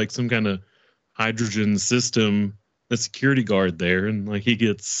supposedly had like some kind of hydrogen system, a security guard there, and like he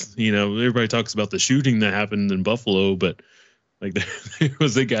gets, everybody talks about the shooting that happened in Buffalo, but Like there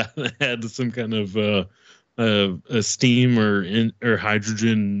was a guy that had some kind of a steam or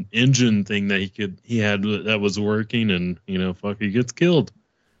hydrogen engine thing that he had that was working, and he gets killed.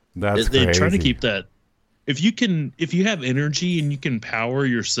 That's they crazy. try to keep that. If you have energy and you can power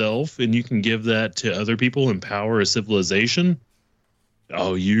yourself and you can give that to other people and power a civilization,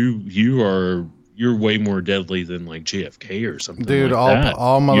 you're way more deadly than like JFK or something. Dude, like that.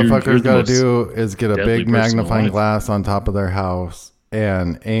 all motherfuckers got to do is get a big magnifying glass on top of their house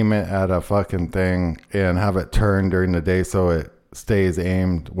and aim it at a fucking thing and have it turn during the day so it stays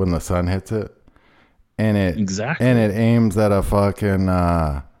aimed when the sun hits it. And it aims at a fucking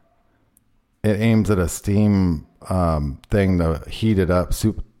it aims at a steam thing to heat it up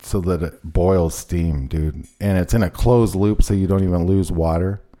so that it boils steam, dude. And it's in a closed loop so you don't even lose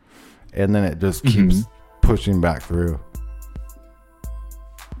water. And then it just keeps pushing back through.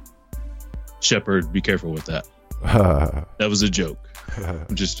 Shepard, be careful with that. That was a joke.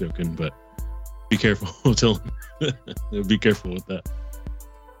 I'm just joking, but be careful. Be careful with that.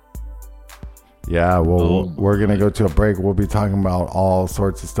 Yeah, well, we're going to go to a break. We'll be talking about all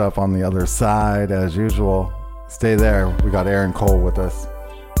sorts of stuff on the other side as usual. Stay there. We got Aaron Cole with us.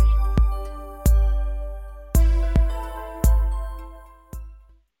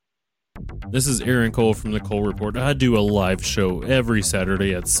 This is Aaron Cole from the Cole Report. I do a live show every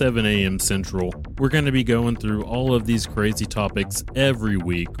Saturday at 7 a.m. Central. We're going to be going through all of these crazy topics every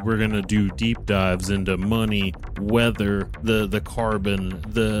week. We're going to do deep dives into money, weather, the carbon,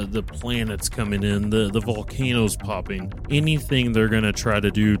 the planets coming in, the volcanoes popping. Anything they're going to try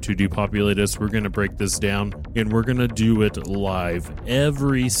to do to depopulate us, we're going to break this down, and we're going to do it live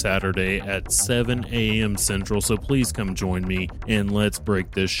every Saturday at 7 a.m. Central. So please come join me, and let's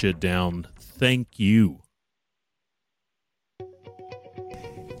break this shit down. Thank you.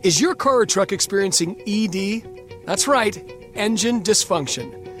 Is your car or truck experiencing ED? That's right, engine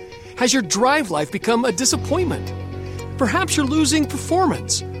dysfunction. Has your drive life become a disappointment? Perhaps you're losing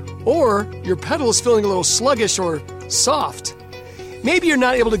performance, or your pedal is feeling a little sluggish or soft. Maybe you're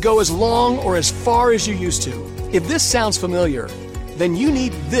not able to go as long or as far as you used to. If this sounds familiar, then you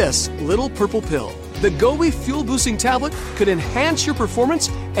need this little purple pill. The Gobi Fuel Boosting Tablet could enhance your performance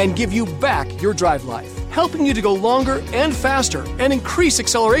and give you back your drive life, helping you to go longer and faster and increase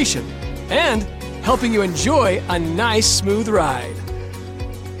acceleration, and helping you enjoy a nice, smooth ride.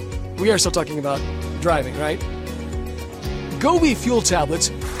 We are still talking about driving, right? Gobi Fuel Tablets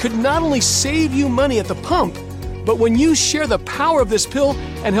could not only save you money at the pump, but when you share the power of this pill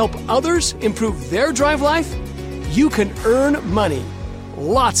and help others improve their drive life, you can earn money.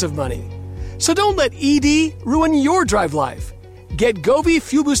 Lots of money. So don't let ED ruin your drive life. Get Gobi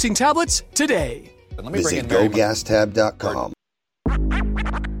Fuel Boosting Tablets today. Visit GoGasTab.com.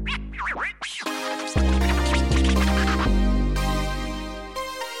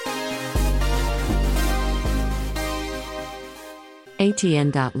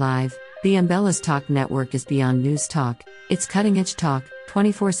 ATN.live, the Umbrellas Talk Network is beyond news talk. It's cutting-edge talk,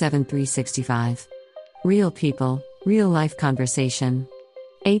 24/7, 365. Real people, real-life conversation.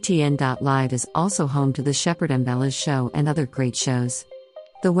 ATN.live is also home to the Shepard and Bella's show and other great shows.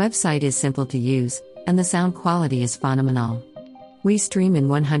 The website is simple to use, and the sound quality is phenomenal. We stream in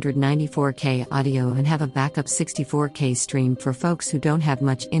 194K audio and have a backup 64K stream for folks who don't have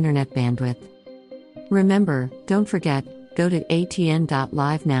much internet bandwidth. Remember, don't forget, go to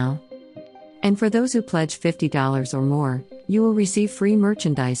ATN.live now. And for those who pledge $50 or more, you will receive free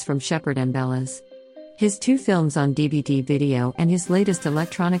merchandise from Shepard and Bella's. His 2 films on DVD video and his latest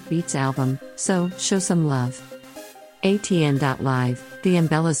Electronic Beats album, so show some love. ATN.live, the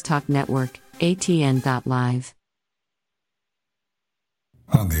Umbrellas Talk Network, ATN.live.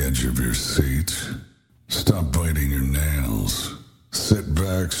 On the edge of your seat, stop biting your nails. Sit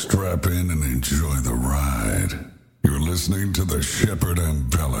back, strap in, and enjoy the ride. You're listening to the Shepard and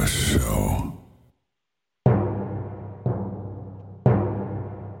Bella Show.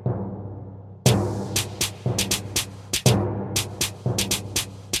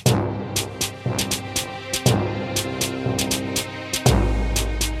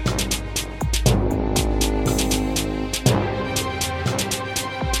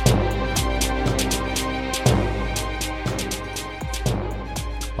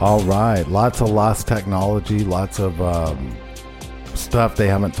 All right, lots of lost technology, lots of stuff they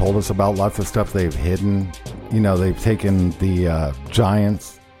haven't told us about, lots of stuff they've hidden. You know, they've taken the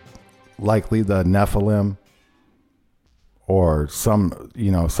giants, likely the Nephilim, or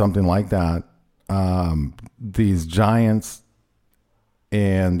something like that. These giants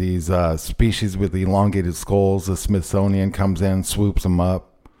and these species with elongated skulls, the Smithsonian comes in, swoops them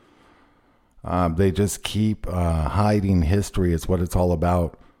up. They just keep hiding history. It's what it's all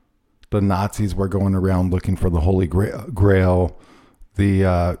about. The Nazis were going around looking for the Holy Grail.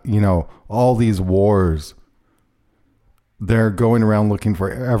 All these wars. They're going around looking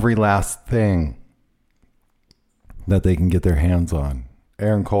for every last thing that they can get their hands on.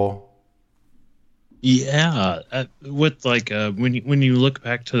 Aaron Cole? Yeah, with when you look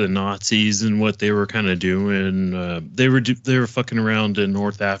back to the Nazis and what they were kind of doing, they were fucking around in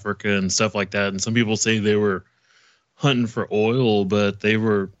North Africa and stuff like that. And some people say they were hunting for oil, but they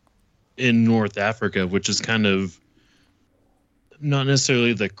were in North Africa, which is kind of not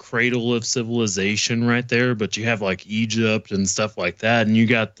necessarily the cradle of civilization right there, but you have like Egypt and stuff like that, and you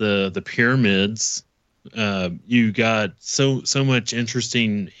got the pyramids. You got so much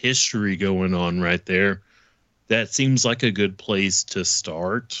interesting history going on right there. That seems like a good place to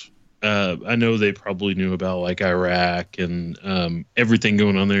start. I know they probably knew about like Iraq and everything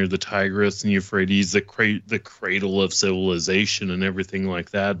going on there, the Tigris and Euphrates, the cradle of civilization and everything like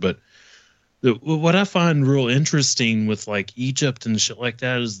that. But what I find real interesting with like Egypt and shit like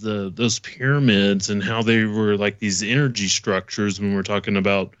that is those pyramids and how they were like these energy structures when we're talking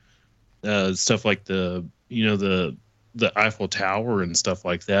about stuff like the Eiffel Tower and stuff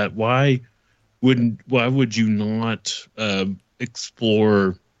like that. Why would you not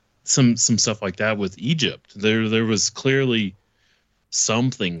explore some stuff like that with Egypt? There was clearly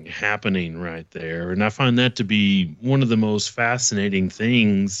something happening right there, and I find that to be one of the most fascinating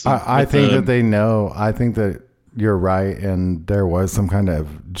things. I think that they know. I think that you're right, and there was some kind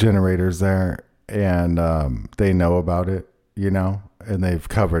of generators there, and they know about it, and they've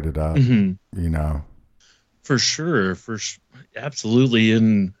covered it up, For sure, absolutely.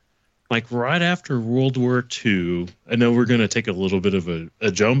 And like right after World War II, I know we're going to take a little bit of a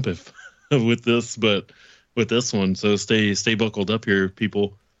jump with this one, so stay buckled up here,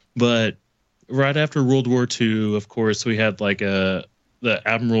 people. But right after World War II, of course, we had like the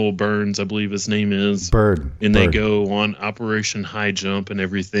Admiral Burns, I believe his name is, Bird, and they go on Operation High Jump and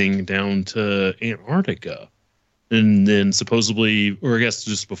everything down to Antarctica. And then supposedly, or I guess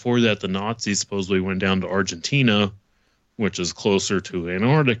just before that, the Nazis supposedly went down to Argentina, which is closer to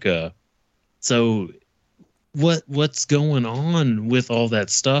Antarctica. So what's going on with all that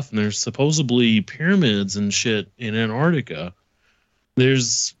stuff? And there's supposedly pyramids and shit in Antarctica.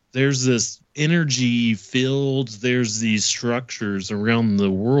 There's this energy fields, there's these structures around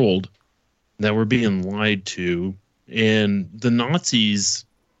the world that were being lied to. And the Nazis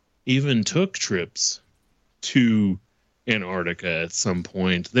even took trips to Antarctica at some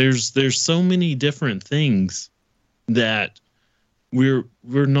point. There's so many different things that we're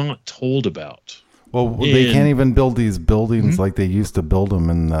not told about. Well, they can't even build these buildings like they used to build them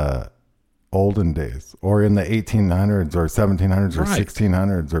in the olden days, or in the 1800s or 1700s or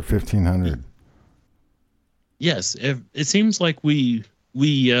 1600s or 1500s. Yes, it seems like we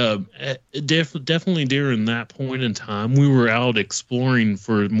definitely during that point in time, we were out exploring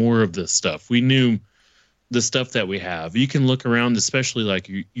for more of this stuff. We knew the stuff that we have. You can look around, especially like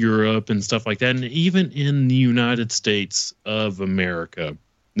Europe and stuff like that, and even in the United States of America,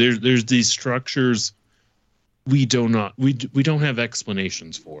 there's these structures we don't have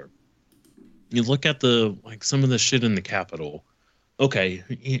explanations for. You look at some of the shit in the Capitol. Okay,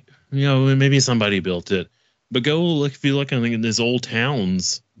 maybe somebody built it, but go look. If you look at these old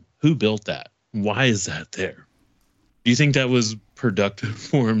towns, who built that? Why is that there? Do you think that was productive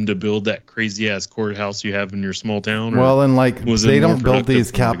for him to build that crazy ass courthouse you have in your small town? Well, and they don't build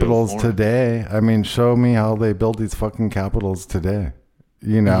these capitals today. I mean, show me how they build these fucking capitals today. I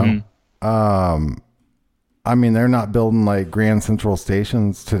mean, they're not building like Grand Central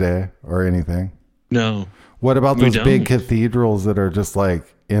stations today or anything. No. What about those big cathedrals that are just like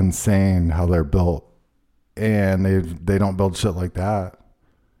insane how they're built? And they don't build shit like that.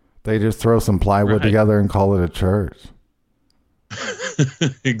 They just throw some plywood together and call it a church.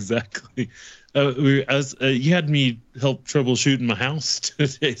 Exactly. You had me help troubleshooting my house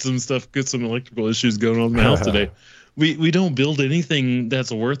today. Get some electrical issues going on in my house today. We don't build anything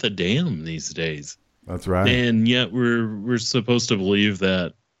that's worth a damn these days. That's right. And yet we're supposed to believe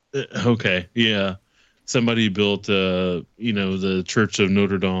that. Okay, yeah, somebody built the Church of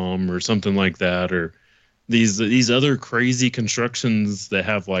Notre Dame or something like that, or these other crazy constructions that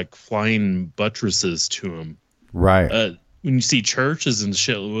have like flying buttresses to them. Right. When you see churches and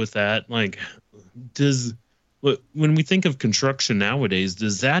shit with that, like, when we think of construction nowadays,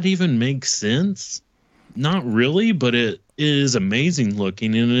 does that even make sense? Not really, but it is amazing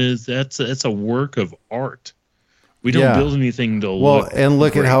looking, and it's a work of art. We don't build anything to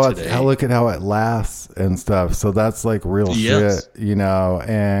look at how it lasts and stuff. So that's like real shit, you know,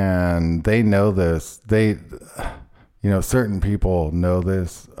 and they know this. Certain people know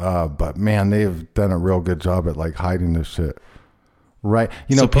this, but man, they've done a real good job at like hiding this shit. Right.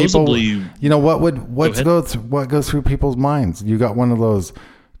 You know, supposedly, people, what goes through people's minds? You got one of those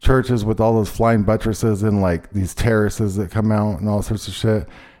churches with all those flying buttresses and like these terraces that come out and all sorts of shit.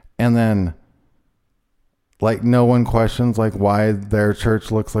 And then like no one questions like why their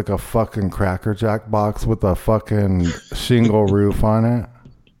church looks like a fucking Cracker Jack box with a fucking shingle roof on it.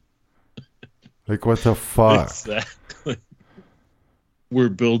 Like what the fuck? Exactly. We're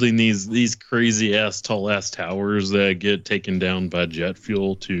building these crazy ass tall ass towers that get taken down by jet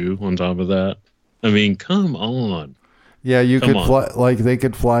fuel too on top of that. I mean, come on. Yeah, they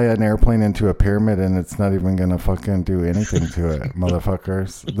could fly an airplane into a pyramid and it's not even gonna fucking do anything to it,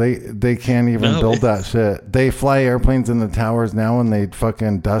 motherfuckers. They can't even build that shit. They fly airplanes in the towers now and they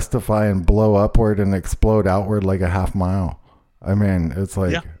fucking dustify and blow upward and explode outward like a half mile. I mean, it's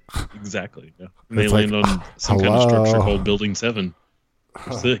like exactly. Yeah. And they land on some kind of structure called Building 7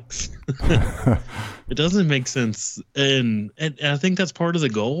 or 6. It doesn't make sense, and I think that's part of the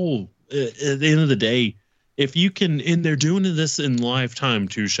goal. At the end of the day, if you can, and they're doing this in lifetime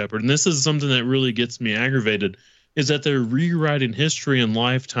too, Shepard, and this is something that really gets me aggravated, is that they're rewriting history in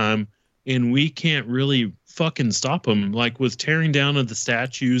lifetime, and we can't really fucking stop them. Like with tearing down of the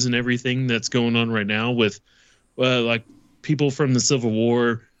statues and everything that's going on right now with like people from the Civil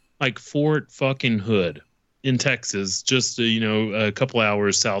War, like Fort fucking Hood in Texas, just a couple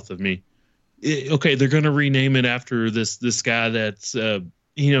hours south of me. Okay, they're going to rename it after this guy that's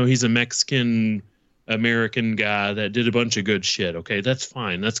he's a Mexican American guy that did a bunch of good shit. Okay, that's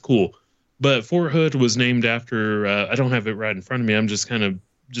fine. That's cool. But Fort Hood was named after, I don't have it right in front of me. I'm just kind of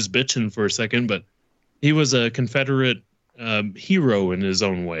bitching for a second, but he was a Confederate hero in his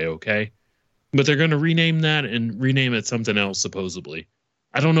own way. Okay. But they're going to rename that and rename it something else, supposedly.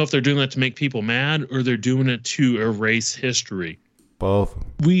 I don't know if they're doing that to make people mad or they're doing it to erase history. Both.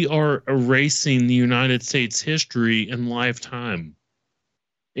 We are erasing the United States history in lifetime.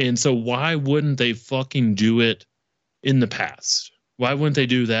 And so why wouldn't they fucking do it in the past? Why wouldn't they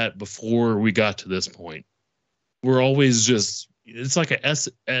do that before we got to this point? We're always just, it's like they've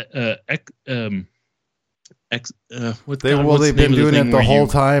been doing it the whole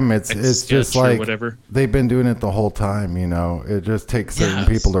time. It's just like whatever. They've been doing it the whole time. You know, it just takes certain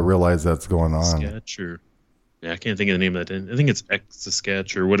people to realize that's going on. Sketch I can't think of the name of that. I think it's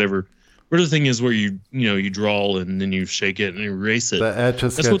Etch-a-Sketch or whatever. Where the thing is where you draw and then you shake it and erase it. The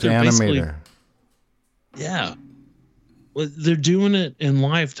Etch-a-Sketch animator. Yeah. Well, they're doing it in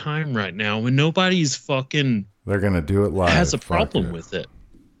live time right now and nobody's fucking. They're gonna do it live. Has a problem with it.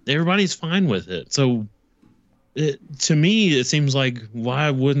 Everybody's fine with it. So. To me, it seems like why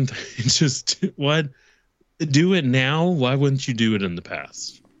wouldn't they just do it now? Why wouldn't you do it in the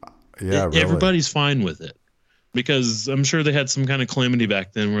past? Yeah, really. Everybody's fine with it because I'm sure they had some kind of calamity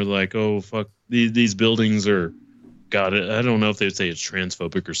back then where like, oh fuck, these buildings are, God, I don't know if they'd say it's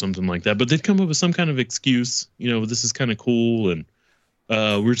transphobic or something like that, but they'd come up with some kind of excuse. This is kind of cool, and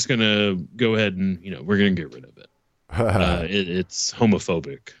we're just gonna go ahead and we're gonna get rid of it. It's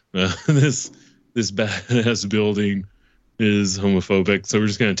homophobic. This badass building is homophobic, so we're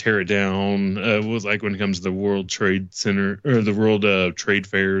just going to tear it down. It was like when it comes to the World Trade Center or the World Trade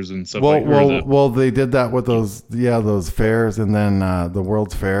Fairs and stuff Well, they did that with those fairs and then the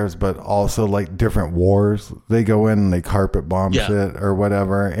World's Fairs, but also like different wars. They go in and they carpet bomb shit or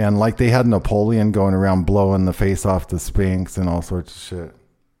whatever. And like they had Napoleon going around blowing the face off the Sphinx and all sorts of shit.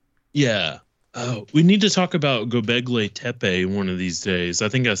 Yeah. We need to talk about Göbekli Tepe one of these days. I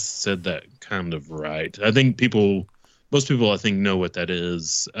think I said that kind of right. I think most people I think know what that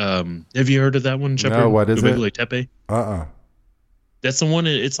is. Have you heard of that one, Shepard? No, what is Göbekli it? Tepe? Uh-uh. That's the one.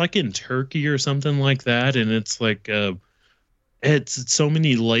 It's like in Turkey or something like that, and it's like it's so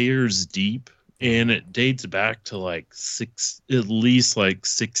many layers deep, and it dates back to at least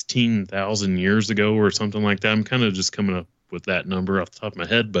 16,000 years ago or something like that. I'm kind of just coming up with that number off the top of my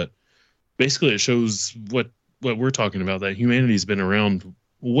head, but basically it shows what we're talking about, that humanity's been around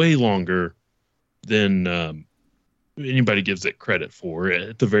way longer than anybody gives it credit for,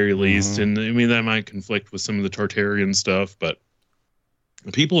 at the very least. And I mean, that might conflict with some of the Tartarian stuff, but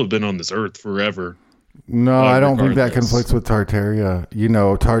people have been on this earth forever. No, I don't think that conflicts with Tartaria.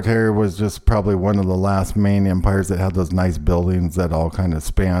 Tartaria was just probably one of the last main empires that had those nice buildings that all kind of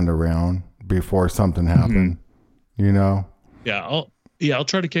spanned around before something happened. Yeah, I'll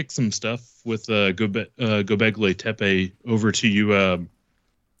try to kick some stuff with Göbekli Tepe over to you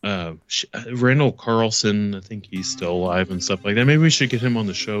Randall Carlson, I think he's still alive and stuff like that. Maybe we should get him on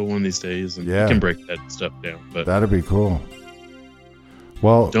the show one of these days and he can break that stuff down. But that'd be cool.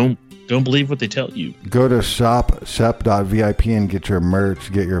 Well, don't believe what they tell you. Go to shop.vip and get your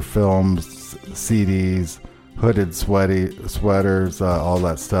merch, get your films, CDs, hooded sweaters, all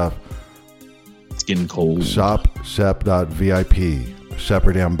that stuff. It's getting cold. Shop.vip,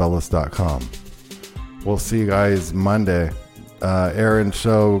 shepherdambellis.com. We'll see you guys Monday. Aaron's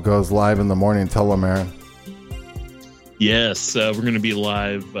show goes live in the morning. Tell them, Aaron. Yes, we're going to be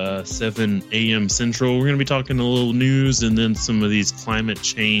live 7 a.m. Central. We're going to be talking a little news and then some of these climate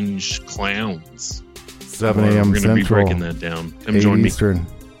change clowns. 7 a.m. We're going to be Central. breaking that down. Come join Eastern. me.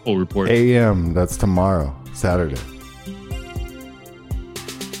 Full report. a.m. That's tomorrow, Saturday.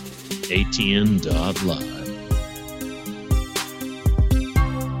 ATN.live.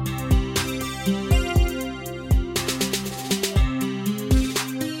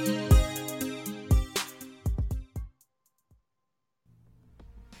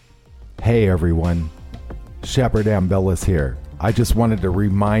 Hey everyone, Shepherd Ambellis here. I just wanted to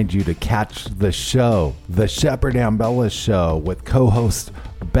remind you to catch the show, The Shepherd Ambellis Show, with co-hosts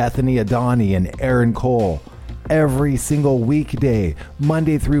Bethany Adani and Aaron Cole, every single weekday,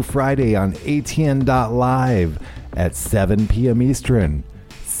 Monday through Friday on ATN.live at 7 p.m. Eastern,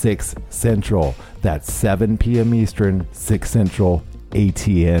 6 Central. That's 7 p.m. Eastern, 6 Central,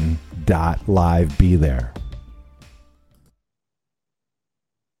 ATN.live. Be there.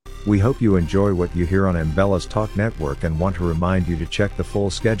 We hope you enjoy what you hear on Ambellas Talk Network and want to remind you to check the full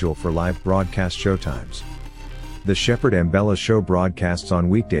schedule for live broadcast showtimes. The Shepherd Ambellas Show broadcasts on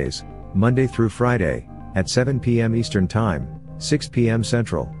weekdays, Monday through Friday, at 7 p.m. Eastern Time, 6 p.m.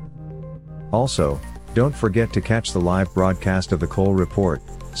 Central. Also, don't forget to catch the live broadcast of the Cole Report,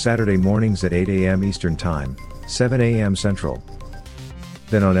 Saturday mornings at 8 a.m. Eastern Time, 7 a.m. Central.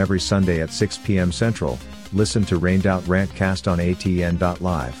 Then on every Sunday at 6 p.m. Central, listen to Rained Out Rantcast on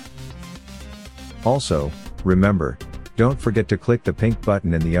ATN.live. Also, remember, don't forget to click the pink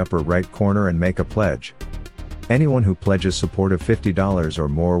button in the upper right corner and make a pledge. Anyone who pledges support of $50 or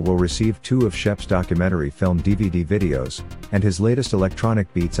more will receive 2 of Shep's documentary film DVD videos, and his latest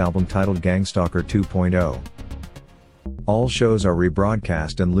electronic beats album titled Gangstalker 2.0. All shows are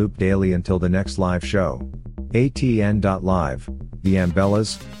rebroadcast and looped daily until the next live show. ATN.live, the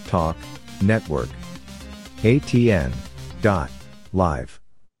Ambellas Talk Network. ATN.live.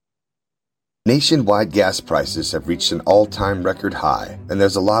 Nationwide gas prices have reached an all-time record high, and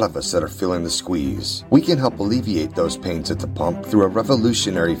there's a lot of us that are feeling the squeeze. We can help alleviate those pains at the pump through a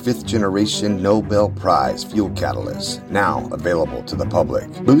revolutionary 5th-generation Nobel Prize fuel catalyst, now available to the public.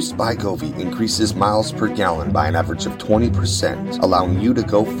 Boost by Govee increases miles per gallon by an average of 20%, allowing you to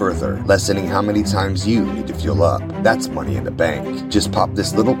go further, lessening how many times you need to fuel up. That's money in the bank. Just pop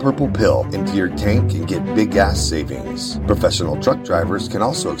this little purple pill into your tank and get big gas savings. Professional truck drivers can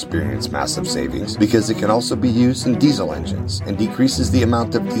also experience massive savings because it can also be used in diesel engines and decreases the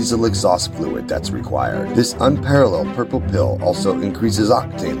amount of diesel exhaust fluid that's required. This unparalleled purple pill also increases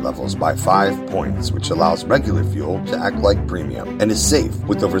octane levels by 5 points, which allows regular fuel to act like premium and is safe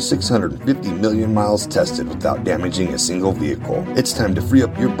with over 650 million miles tested without damaging a single vehicle. It's time to free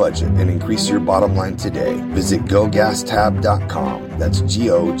up your budget and increase your bottom line today. Visit GoGasTab.com. That's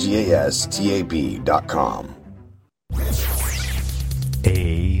GoGasTab.com.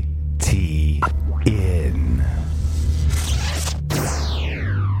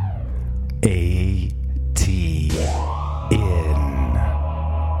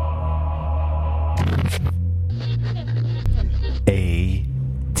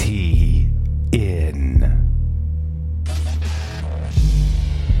 ATN.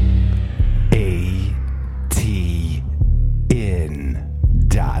 ATN.live.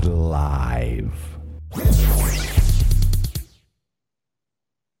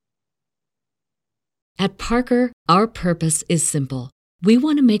 At Parker, our purpose is simple. We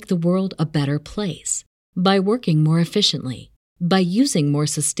want to make the world a better place by working more efficiently, by using more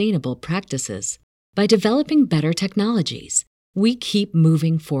sustainable practices, by developing better technologies. We keep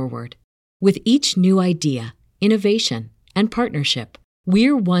moving forward. With each new idea, innovation, and partnership,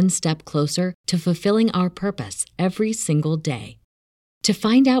 we're one step closer to fulfilling our purpose every single day. To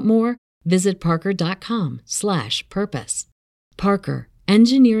find out more, visit parker.com/purpose. Parker,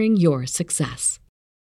 engineering your success.